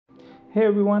Hey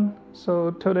everyone,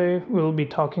 so today we'll be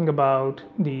talking about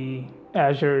the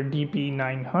Azure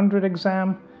DP-900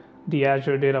 exam, the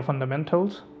Azure Data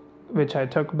Fundamentals, which I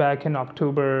took back in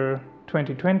October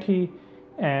 2020.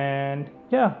 And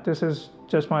yeah, this is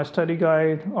just my study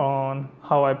guide on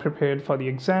how I prepared for the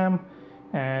exam,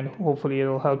 and hopefully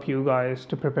it'll help you guys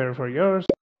to prepare for yours.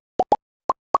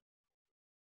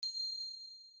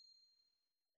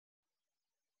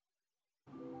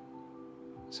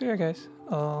 So yeah guys,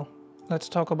 let's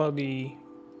talk about the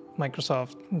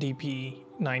Microsoft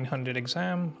DP-900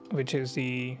 exam, which is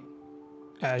the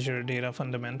Azure Data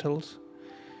Fundamentals.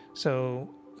 So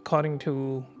according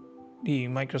to the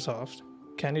Microsoft,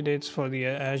 candidates for the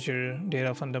Azure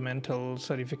Data Fundamentals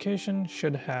certification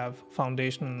should have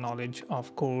foundational knowledge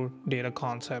of core data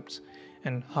concepts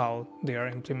and how they are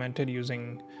implemented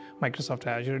using Microsoft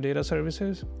Azure data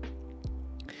services.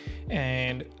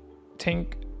 And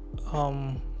think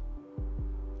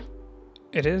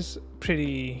it is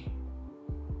pretty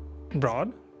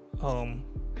broad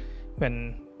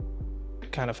when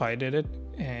kind of I did it,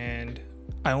 and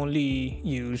I only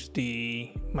used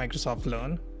the Microsoft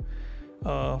Learn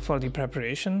for the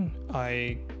preparation.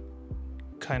 I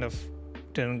kind of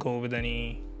didn't go with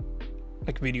any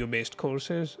like video-based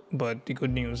courses, but the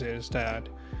good news is that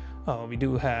we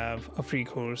do have a free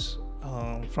course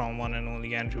from one and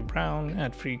only Andrew Brown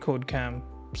at Free Code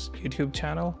Camp's YouTube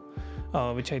channel,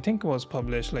 which I think was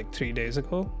published like 3 days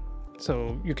ago.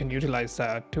 So you can utilize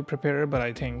that to prepare, but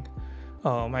I think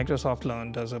Microsoft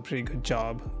Learn does a pretty good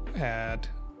job at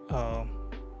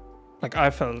like I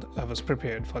felt I was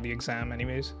prepared for the exam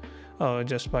anyways,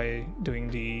 just by doing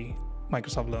the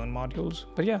Microsoft Learn modules.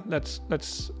 But yeah,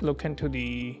 let's look into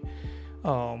the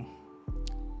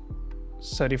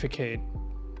certificate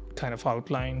kind of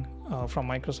outline from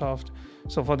Microsoft.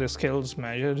 So for the skills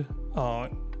measured,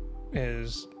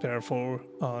 there are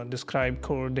 4 describe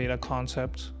core data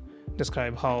concepts,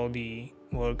 describe how to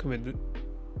work with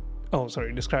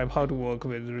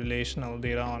relational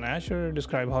data on Azure,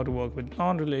 describe how to work with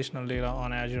non-relational data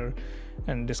on Azure,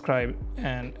 and describe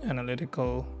an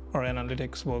analytics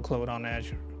workload on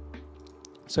Azure.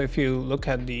 So if you look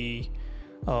at the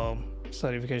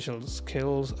certification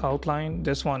skills outline,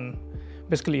 this one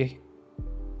basically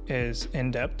is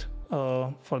in depth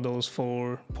for those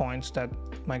 4 points that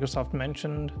Microsoft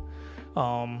mentioned.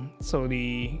 So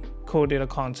the core data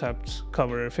concepts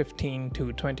cover 15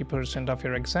 to 20% of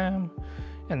your exam,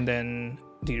 and then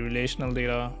the relational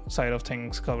data side of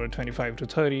things cover 25 to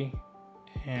 30,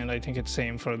 and I think it's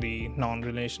same for the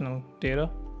non-relational data.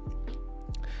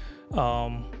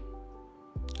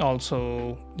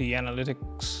 Also, the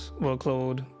analytics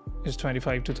workload is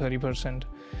 25 to 30%.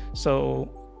 So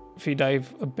if we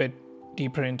dive a bit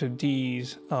deeper into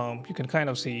these, you can kind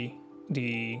of see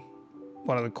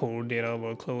what are the core data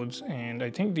workloads. And I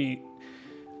think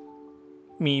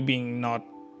me being not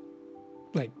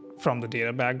like from the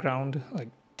data background, like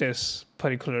this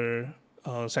particular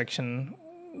section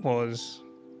was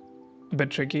a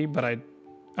bit tricky, but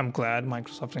I'm glad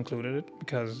Microsoft included it,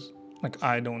 because like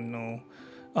I don't know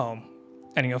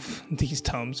any of these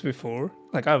terms before.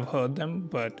 Like I've heard them,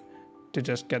 but to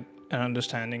just get an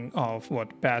understanding of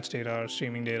what batch data,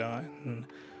 streaming data, and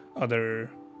other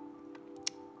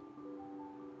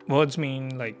words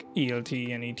mean, like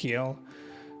ELT and ETL.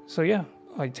 So yeah,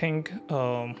 I think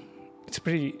it's a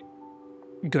pretty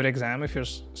good exam if you're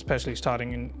especially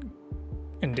starting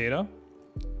in data.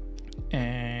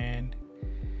 And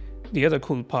the other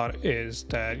cool part is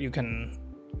that you can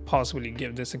possibly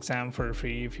give this exam for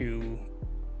free if you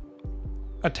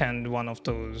attend one of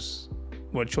those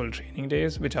virtual training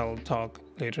days, which I'll talk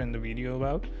later in the video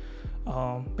about.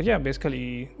 But yeah,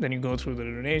 basically then you go through the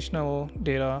relational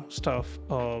data stuff,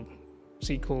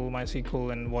 SQL,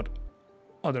 MySQL, and what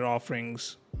other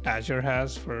offerings Azure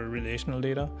has for relational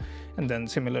data, and then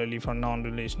similarly for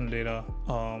non-relational data,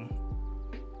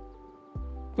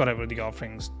 whatever the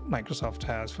offerings Microsoft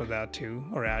has for that too,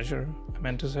 or Azure, I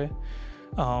meant to say.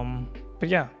 But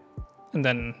yeah, and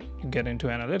then you get into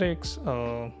analytics,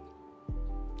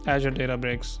 Azure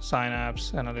Databricks,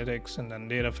 Synapse Analytics, and then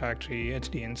Data Factory,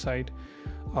 HD Insight.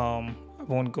 I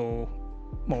won't go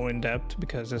more in depth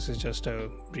because this is just a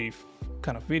brief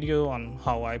kind of video on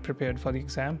how I prepared for the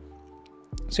exam.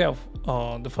 So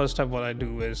yeah, the first step what I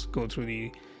do is go through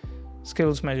the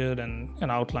skills measured and an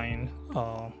outline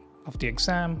of the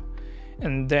exam.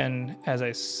 And then, as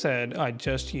I said, I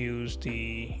just use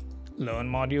the Learn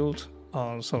modules.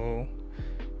 So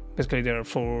basically there are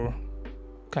 4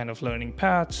 kind of learning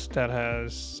paths that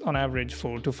has on average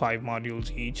 4 to 5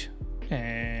 modules each.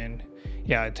 And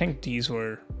yeah, I think these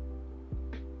are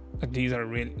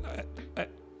really,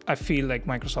 I feel like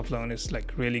Microsoft Learn is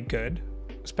like really good,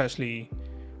 especially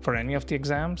for any of the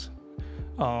exams.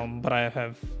 But I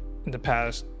have in the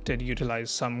past did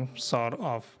utilize some sort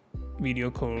of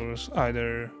video course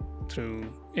either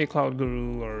through a Cloud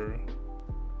Guru or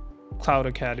Cloud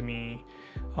Academy,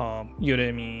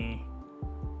 Udemy,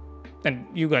 and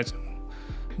you guys.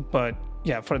 But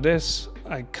yeah, for this,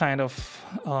 I kind of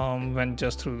went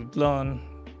just through Learn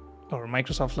or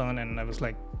Microsoft Learn, and I was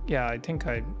like, yeah, I think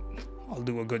I'll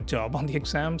do a good job on the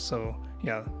exam. So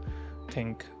yeah, I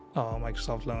think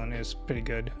Microsoft Learn is pretty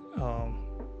good,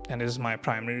 and is my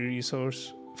primary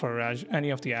resource for any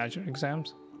of the Azure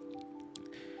exams.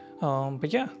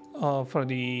 But yeah, for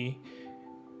the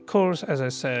course, as I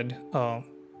said,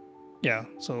 yeah,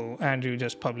 so Andrew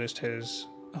just published his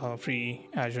free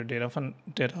Azure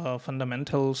Data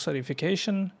Fundamentals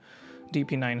certification,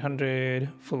 DP-900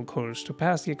 full course to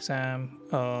pass the exam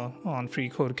on Free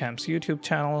Code Camp's YouTube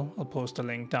channel. I'll post the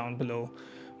link down below.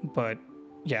 But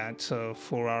yeah, it's a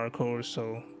 4-hour course,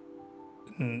 so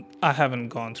I haven't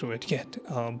gone through it yet.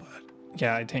 But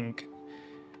yeah, I think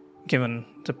given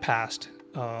the past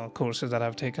courses that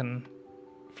I've taken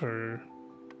for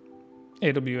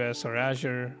AWS or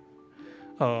Azure,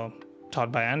 taught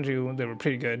by Andrew, they were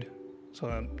pretty good. So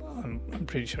I'm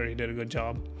pretty sure he did a good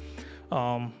job.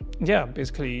 Yeah,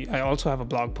 basically, I also have a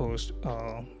blog post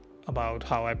about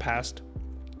how I passed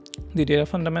the data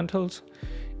fundamentals,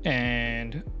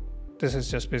 and this is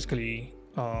just basically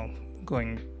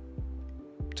going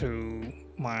through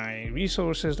my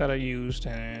resources that I used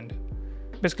and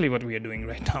basically what we are doing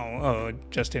right now,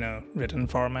 just in a written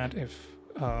format. If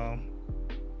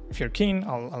you're keen,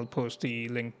 I'll post the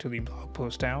link to the blog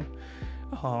post down.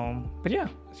 But yeah,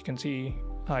 as you can see,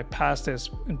 I passed this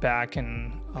back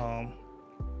in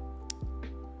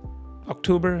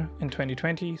October in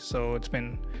 2020, so it's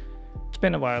been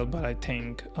a while. But I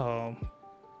think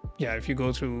yeah, if you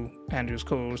go through Andrew's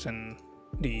course and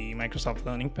the Microsoft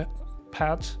learning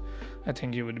paths, I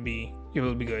think you will be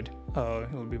good.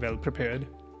 You'll be well prepared.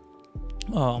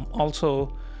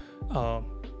 Also,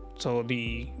 so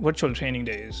the virtual training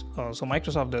days. So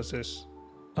Microsoft does this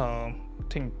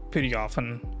thing pretty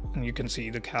often, and you can see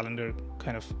the calendar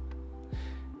kind of.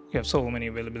 You have so many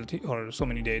availability or so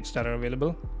many dates that are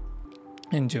available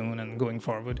in June and going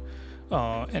forward.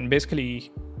 And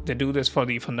basically, they do this for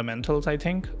the fundamentals. I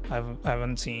think I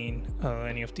haven't seen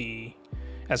any of the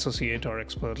associate or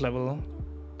expert level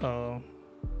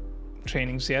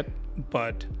trainings yet,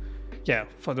 but yeah,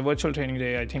 for the virtual training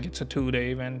day, I think it's a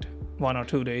 2-day event, 1 or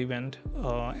 2-day event,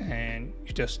 and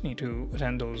you just need to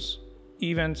attend those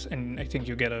events, and I think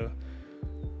you get a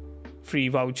free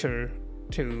voucher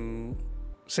to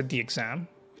sit the exam,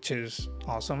 which is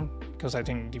awesome because I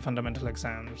think the fundamental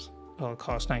exams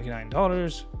cost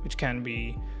 $99, which can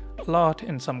be a lot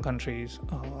in some countries,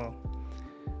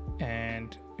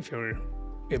 and if you're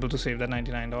able to save that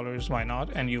 $99, why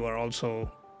not? And you are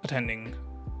also attending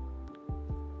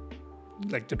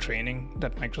like the training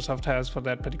that Microsoft has for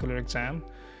that particular exam.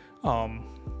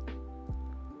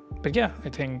 But yeah, I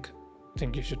think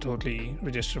you should totally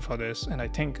register for this. And I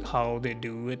think how they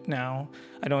do it now,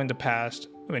 I know in the past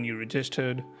when you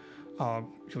registered,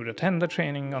 you would attend the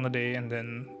training on the day, and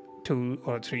then 2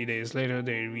 or 3 days later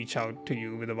they reach out to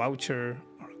you with a voucher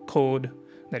or a code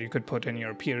that you could put in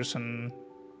your Pearson,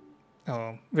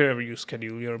 wherever you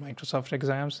schedule your Microsoft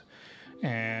exams,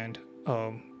 and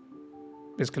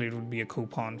basically it would be a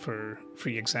coupon for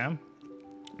free exam.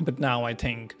 But now I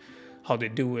think how they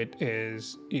do it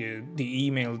is the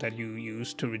email that you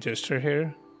use to register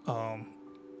here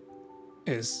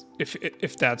is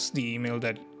if that's the email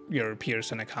that your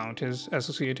Pearson account is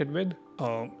associated with,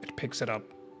 it picks it up.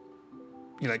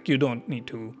 You don't need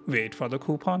to wait for the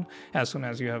coupon. As soon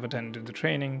as you have attended the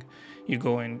training, you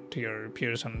go into your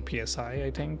Pearson PSI,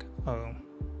 I think.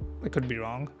 I could be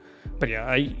wrong. But yeah,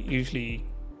 I usually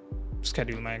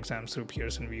schedule my exams through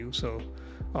Pearson View. So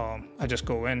I just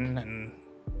go in, and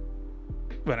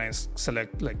when I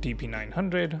select like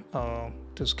DP-900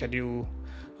 to schedule,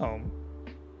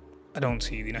 I don't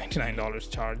see the $99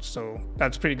 charge, so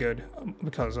that's pretty good,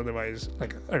 because otherwise,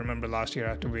 like I remember last year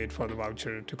I had to wait for the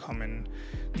voucher to come in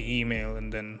the email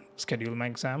and then schedule my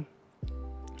exam.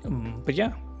 But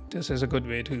yeah, this is a good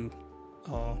way to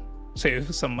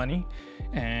save some money,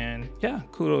 and yeah,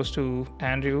 kudos to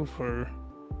Andrew for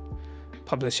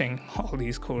publishing all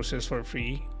these courses for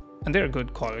free, and they're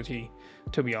good quality,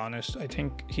 to be honest. I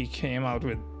think he came out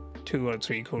with 2 or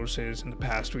 3 courses in the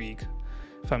past week,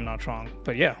 if I'm not wrong.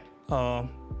 But yeah, go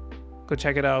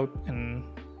check it out, and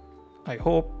I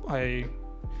hope I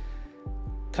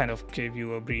kind of gave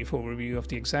you a brief overview of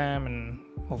the exam, and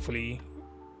hopefully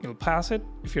you'll pass it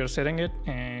if you're setting it,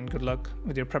 and good luck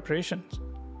with your preparations.